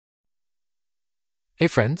Hey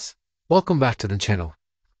friends, welcome back to the channel.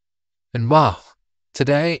 And wow,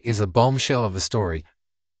 today is a bombshell of a story.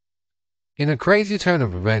 In a crazy turn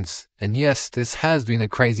of events, and yes, this has been a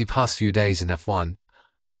crazy past few days in F1,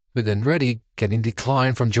 with Andretti getting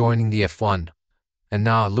declined from joining the F1, and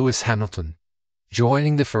now Lewis Hamilton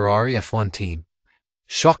joining the Ferrari F1 team,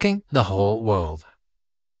 shocking the whole world.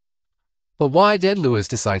 But why did Lewis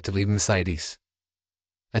decide to leave Mercedes?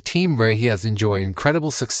 A team where he has enjoyed incredible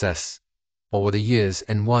success over the years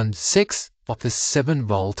and won 6 of his 7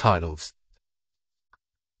 world titles.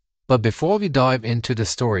 But before we dive into the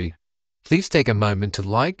story, please take a moment to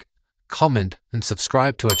like, comment, and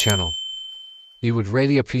subscribe to our channel. We would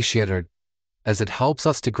really appreciate it, as it helps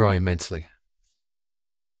us to grow immensely.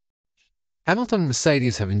 Hamilton and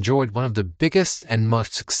Mercedes have enjoyed one of the biggest and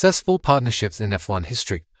most successful partnerships in F1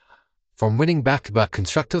 history, from winning back-to-back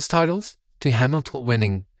constructors titles to Hamilton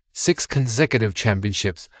winning 6 consecutive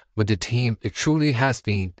championships with the team. It truly has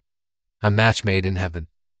been a match made in heaven.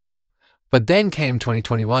 But then came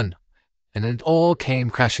 2021, and it all came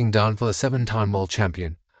crashing down for the 7-time world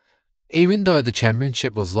champion. Even though the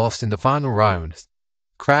championship was lost in the final round,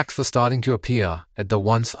 cracks were starting to appear at the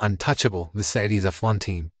once untouchable Mercedes F1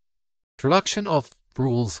 team. Introduction of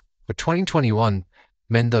rules for 2021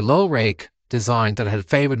 meant the low rake design that had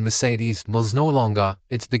favored Mercedes was no longer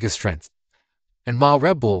its biggest strength. And while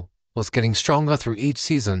Red Bull was getting stronger through each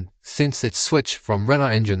season since its switch from Renault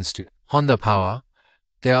engines to Honda power,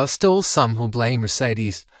 there are still some who blame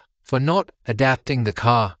Mercedes for not adapting the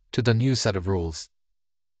car to the new set of rules.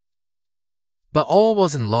 But all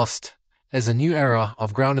wasn't lost, as a new era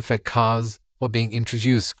of ground effect cars were being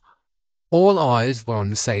introduced. All eyes were on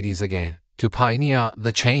Mercedes again to pioneer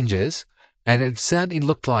the changes, and it certainly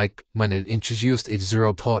looked like when it introduced its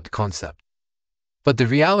zero-port concept. But the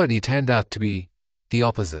reality turned out to be the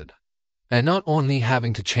opposite, and not only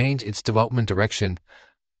having to change its development direction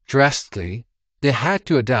drastically, they had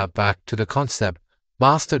to adapt back to the concept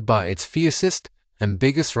mastered by its fiercest and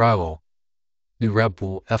biggest rival, the Red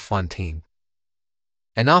Bull F1 team.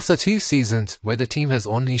 And after 2 seasons where the team has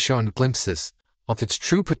only shown glimpses of its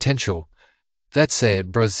true potential, let's say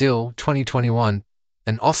Brazil 2021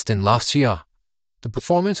 and Austin last year, the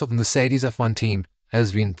performance of the Mercedes F1 team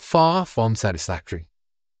has been far from satisfactory.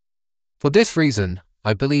 For this reason,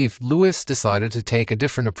 I believe Lewis decided to take a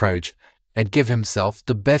different approach and give himself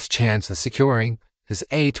the best chance of securing his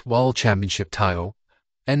 8th World Championship title,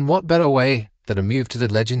 and what better way than a move to the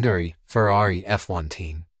legendary Ferrari F1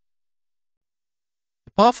 team.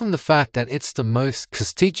 Apart from the fact that it's the most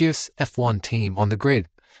prestigious F1 team on the grid,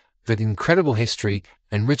 with incredible history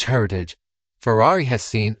and rich heritage, Ferrari has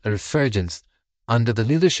seen a resurgence under the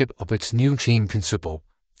leadership of its new team principal,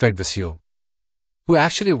 Fred Vasseur, who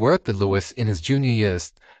actually worked with Lewis in his junior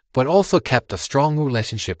years, but also kept a strong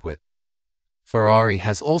relationship with. Ferrari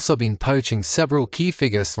has also been poaching several key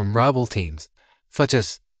figures from rival teams, such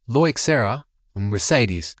as Leclerc from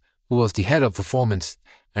Mercedes, who was the head of performance,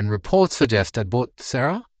 and reports suggest that both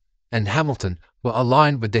Leclerc and Hamilton were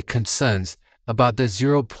aligned with their concerns about the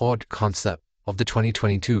zero-port concept of the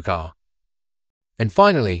 2022 car. And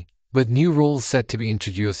finally, with new rules set to be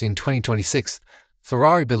introduced in 2026,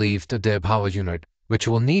 Ferrari believes that their power unit, which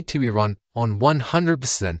will need to be run on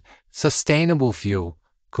 100% sustainable fuel,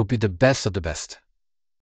 could be the best of the best.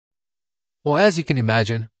 Well, as you can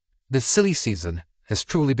imagine, the silly season has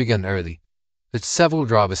truly begun early, with several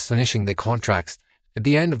drivers finishing their contracts at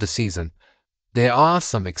the end of the season. There are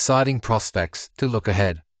some exciting prospects to look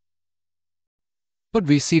ahead. Could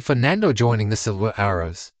we see Fernando joining the Silver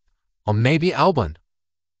Arrows? Or maybe Albon?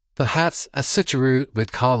 Perhaps a switcheroo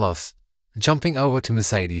with Carlos jumping over to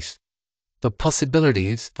Mercedes. The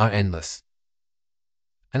possibilities are endless.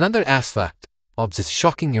 Another aspect of this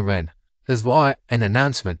shocking event is why an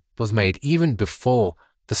announcement was made even before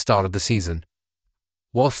the start of the season.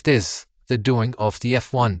 Was this the doing of the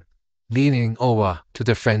F1 leaning over to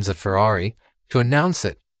their friends at Ferrari to announce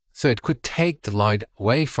it so it could take the light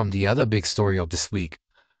away from the other big story of this week,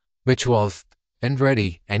 which was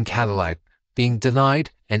Andretti and Cadillac being denied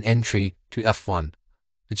an entry to F1,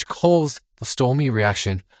 which caused a stormy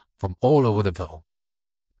reaction from all over the world.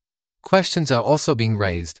 Questions are also being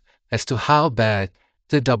raised as to how bad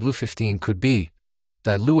the W15 could be,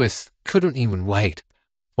 that Lewis couldn't even wait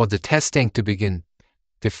for the testing to begin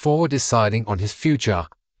before deciding on his future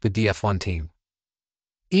with the F1 team.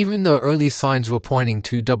 Even though early signs were pointing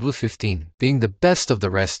to W15 being the best of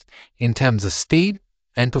the rest in terms of speed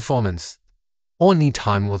and performance, only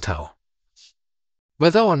time will tell.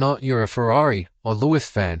 Whether or not you're a Ferrari or Lewis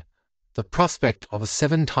fan, the prospect of a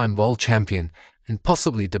 7-time world champion and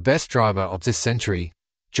possibly the best driver of this century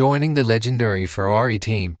joining the legendary Ferrari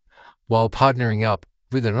team while partnering up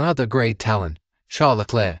with another great talent, Charles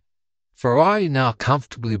Leclerc. Ferrari now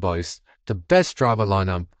comfortably boasts the best driver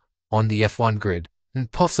lineup on the F1 grid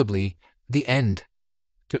and possibly the end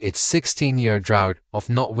to its 16-year drought of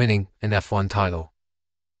not winning an F1 title.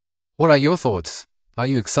 What are your thoughts? Are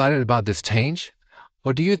you excited about this change?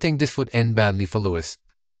 Or do you think this would end badly for Lewis?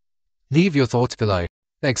 Leave your thoughts below.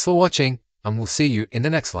 Thanks for watching, and we'll see you in the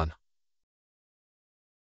next one.